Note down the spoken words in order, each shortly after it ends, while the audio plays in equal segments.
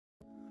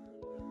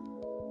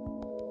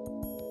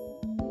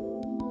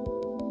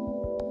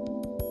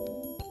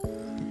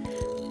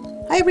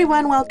Hi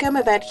everyone, welcome.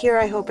 Yvette here.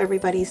 I hope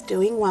everybody's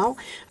doing well.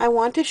 I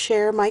want to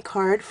share my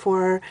card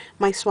for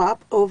my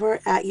swap over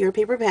at Your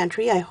Paper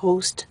Pantry. I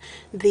host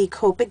the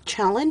Copic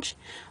challenge.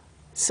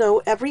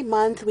 So every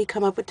month we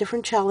come up with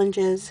different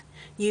challenges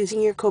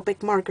using your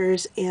Copic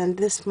markers, and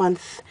this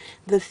month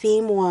the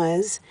theme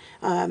was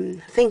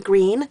Think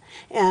Green,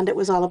 and it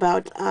was all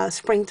about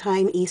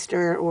springtime,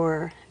 Easter,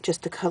 or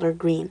just the color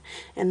green.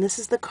 And this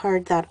is the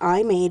card that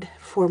I made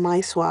for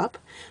my swap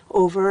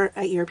over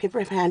at Your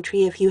Paper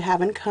Pantry. If you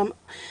haven't come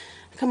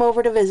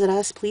over to visit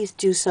us, please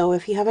do so.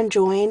 If you haven't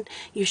joined,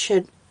 you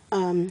should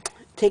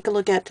take a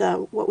look at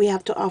what we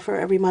have to offer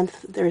every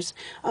month. There's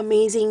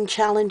amazing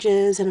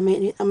challenges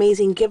and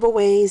amazing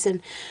giveaways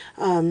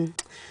and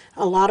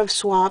a lot of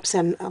swaps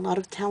and a lot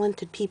of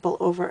talented people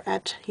over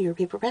at Your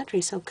Paper Pantry.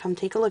 So come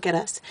take a look at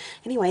us.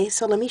 Anyway,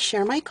 so let me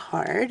share my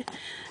card.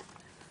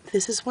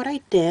 This is what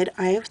I did.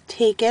 I have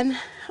taken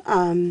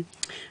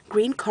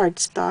green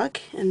cardstock,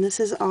 and this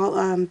is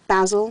all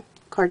basil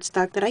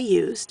cardstock that I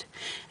used.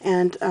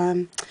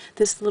 And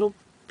this little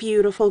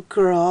beautiful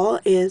girl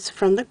is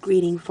from the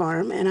greeting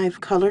farm, and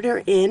I've colored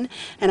her in,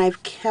 and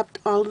I've kept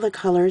all of the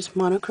colors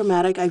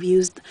monochromatic. I've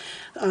used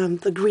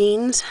the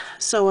greens,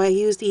 so I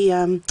used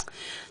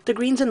the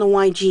greens in the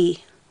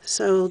YG,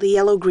 so the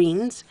yellow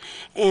greens,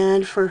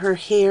 and for her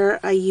hair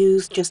I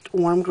used just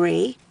warm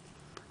gray,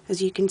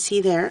 as you can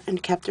see there,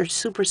 and kept her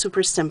super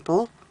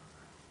simple.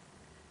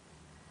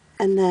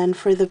 And then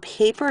for the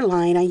paper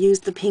line I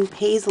used the pink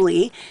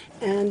paisley,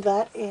 and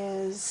that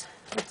is,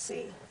 let's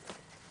see,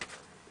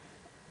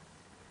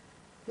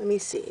 let me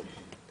see,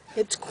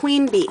 it's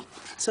Queen Bee.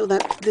 So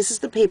this is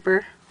the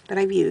paper that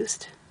I've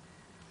used,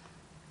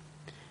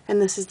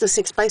 and this is the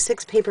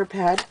 6x6 paper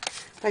pad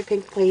by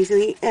Pink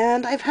Paisley,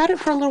 and I've had it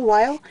for a little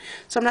while,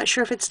 so I'm not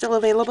sure if it's still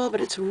available,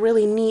 but it's a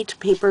really neat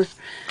paper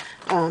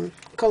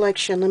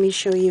collection. Let me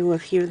show you a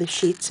few of the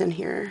sheets in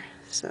here.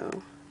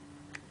 So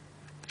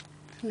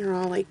they're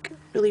all like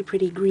really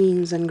pretty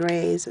greens and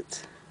grays.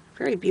 It's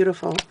very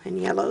beautiful,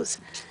 and yellows.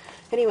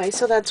 Anyway,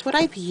 so that's what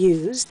I've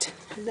used.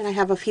 And then I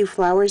have a few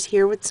flowers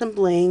here with some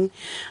bling.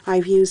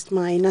 I've used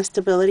my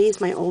Nestabilities,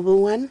 my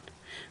oval one,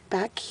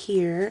 back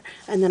here.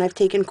 And then I've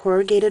taken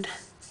corrugated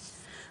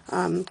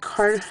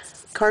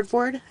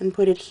cardboard and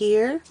put it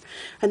here.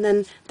 And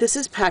then this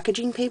is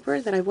packaging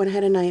paper that I went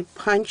ahead and I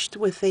punched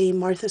with a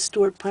Martha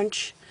Stewart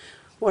punch.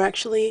 Or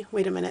actually,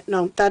 wait a minute,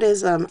 no, that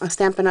is a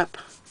Stampin' Up!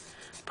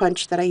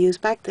 Punch that I use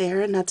back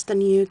there, and that's the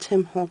new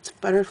Tim Holtz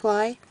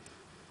butterfly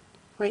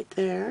right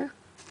there.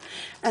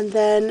 And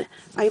then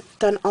I've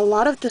done a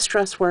lot of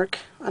distress work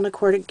on the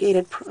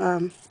corrugated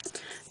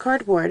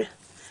cardboard,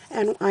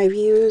 and I've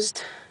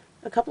used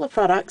a couple of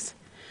products,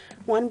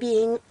 one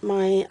being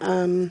my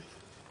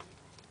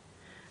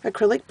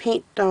acrylic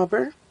paint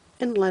dauber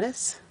in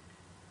lettuce,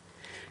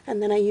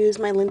 and then I use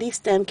my Lindy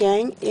Stamp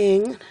Gang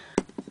in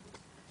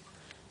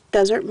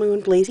Desert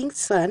Moon Blazing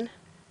Sun,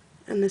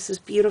 and this is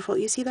beautiful.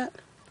 You see that?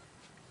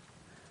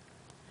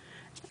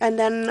 And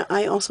then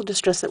I also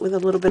distress it with a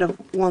little bit of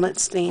walnut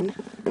stain,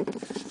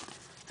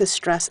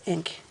 distress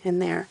ink in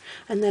there.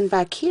 And then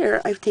back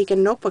here I've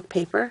taken notebook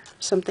paper,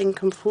 something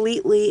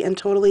completely and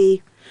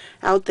totally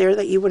out there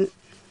that you wouldn't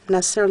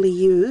necessarily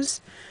use,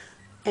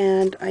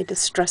 and I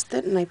distressed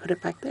it and I put it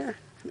back there.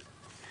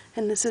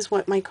 And this is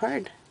what my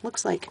card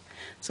looks like.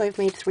 So I've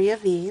made 3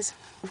 of these,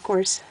 of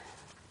course,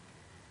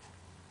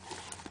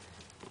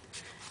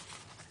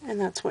 and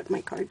that's what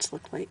my cards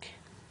look like.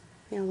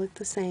 They all look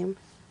the same.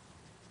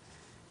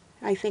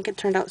 I think it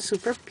turned out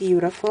super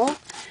beautiful.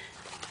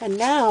 And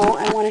now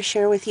I want to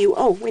share with you,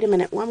 oh, wait a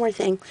minute, one more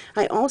thing.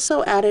 I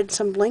also added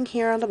some bling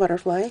here on the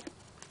butterfly.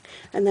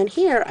 And then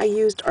here I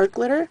used art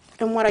glitter,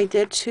 and what I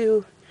did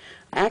to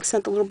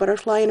accent the little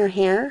butterfly in her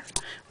hair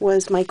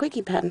was my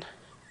Quickie pen.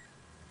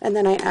 And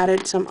then I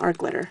added some art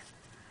glitter.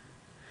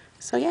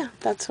 So yeah,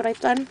 that's what I've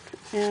done.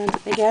 And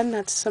again,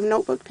 that's some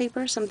notebook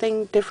paper,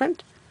 something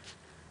different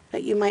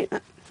that you might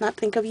not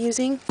think of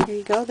using. Here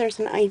you go,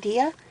 there's an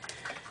idea.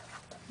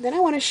 Then I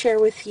want to share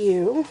with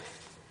you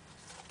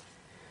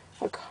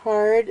a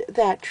card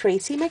that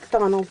Tracy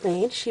McDonald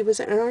made. She was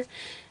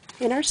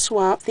in our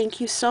swap. Thank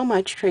you so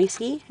much,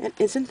 Tracy. And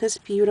isn't this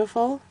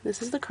beautiful?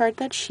 This is the card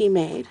that she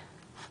made.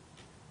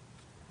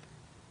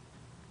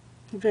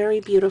 Very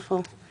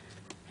beautiful.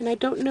 And I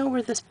don't know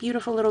where this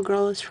beautiful little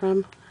girl is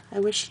from. I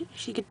wish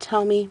she could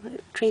tell me.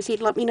 Tracy,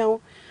 let me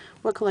know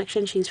what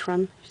collection she's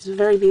from. She's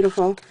very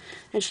beautiful.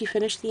 And she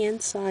finished the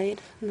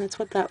inside, and that's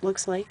what that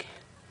looks like.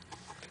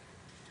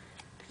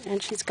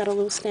 And she's got a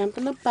little stamp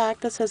in the back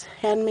that says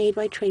handmade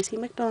by Tracy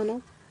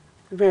McDonald.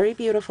 Very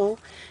beautiful.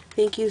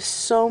 Thank you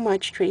so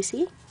much,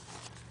 Tracy.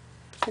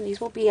 And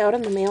these will be out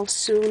in the mail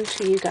soon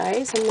to you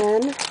guys. And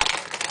then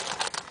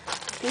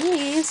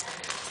these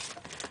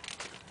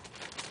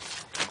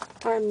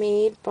are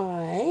made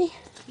by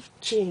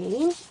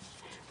Jane.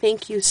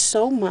 Thank you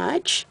so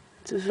much.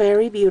 It's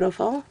very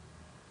beautiful.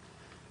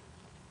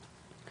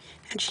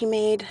 And she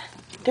made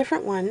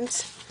different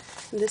ones.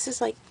 And this is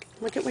like,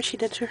 look at what she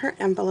did to her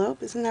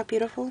envelope. Isn't that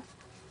beautiful?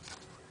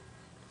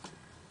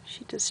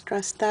 She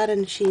distressed that,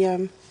 and she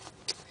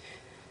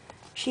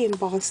She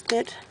embossed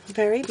it.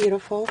 Very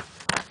beautiful.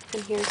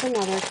 And here's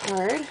another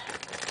card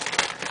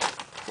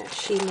that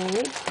she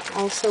made.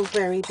 Also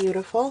very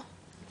beautiful.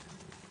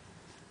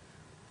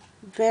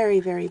 Very,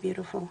 very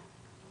beautiful.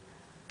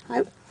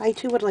 I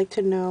too would like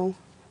to know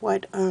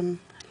what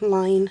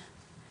what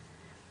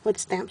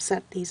stamp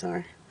set these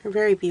are. They're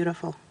very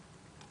beautiful.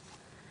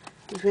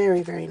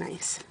 Very, very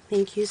nice.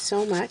 Thank you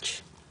so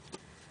much.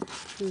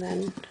 And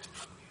then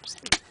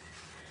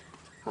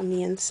on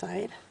the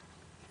inside,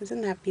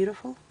 isn't that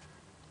beautiful?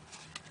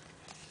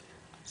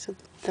 So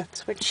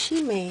that's what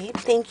she made.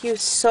 Thank you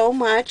so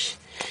much.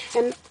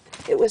 And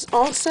it was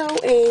also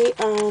a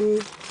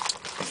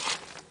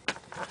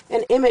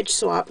an image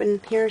swap,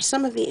 and here are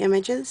some of the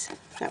images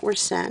that were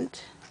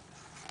sent.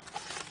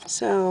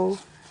 So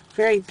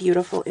very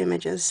beautiful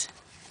images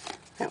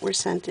that were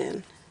sent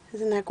in.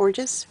 Isn't that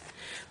gorgeous?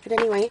 But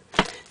anyway,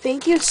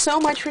 thank you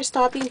so much for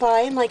stopping by,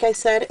 and like I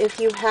said,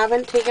 if you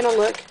haven't taken a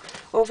look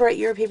over at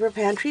Your Paper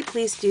Pantry,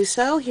 please do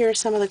so. Here are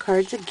some of the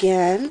cards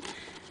again.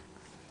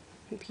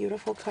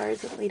 Beautiful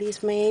cards that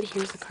ladies made.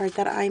 Here's the card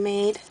that I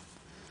made.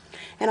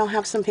 And I'll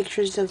have some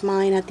pictures of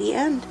mine at the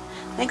end.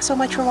 Thanks so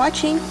much for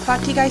watching.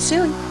 Talk to you guys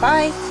soon.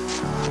 Bye.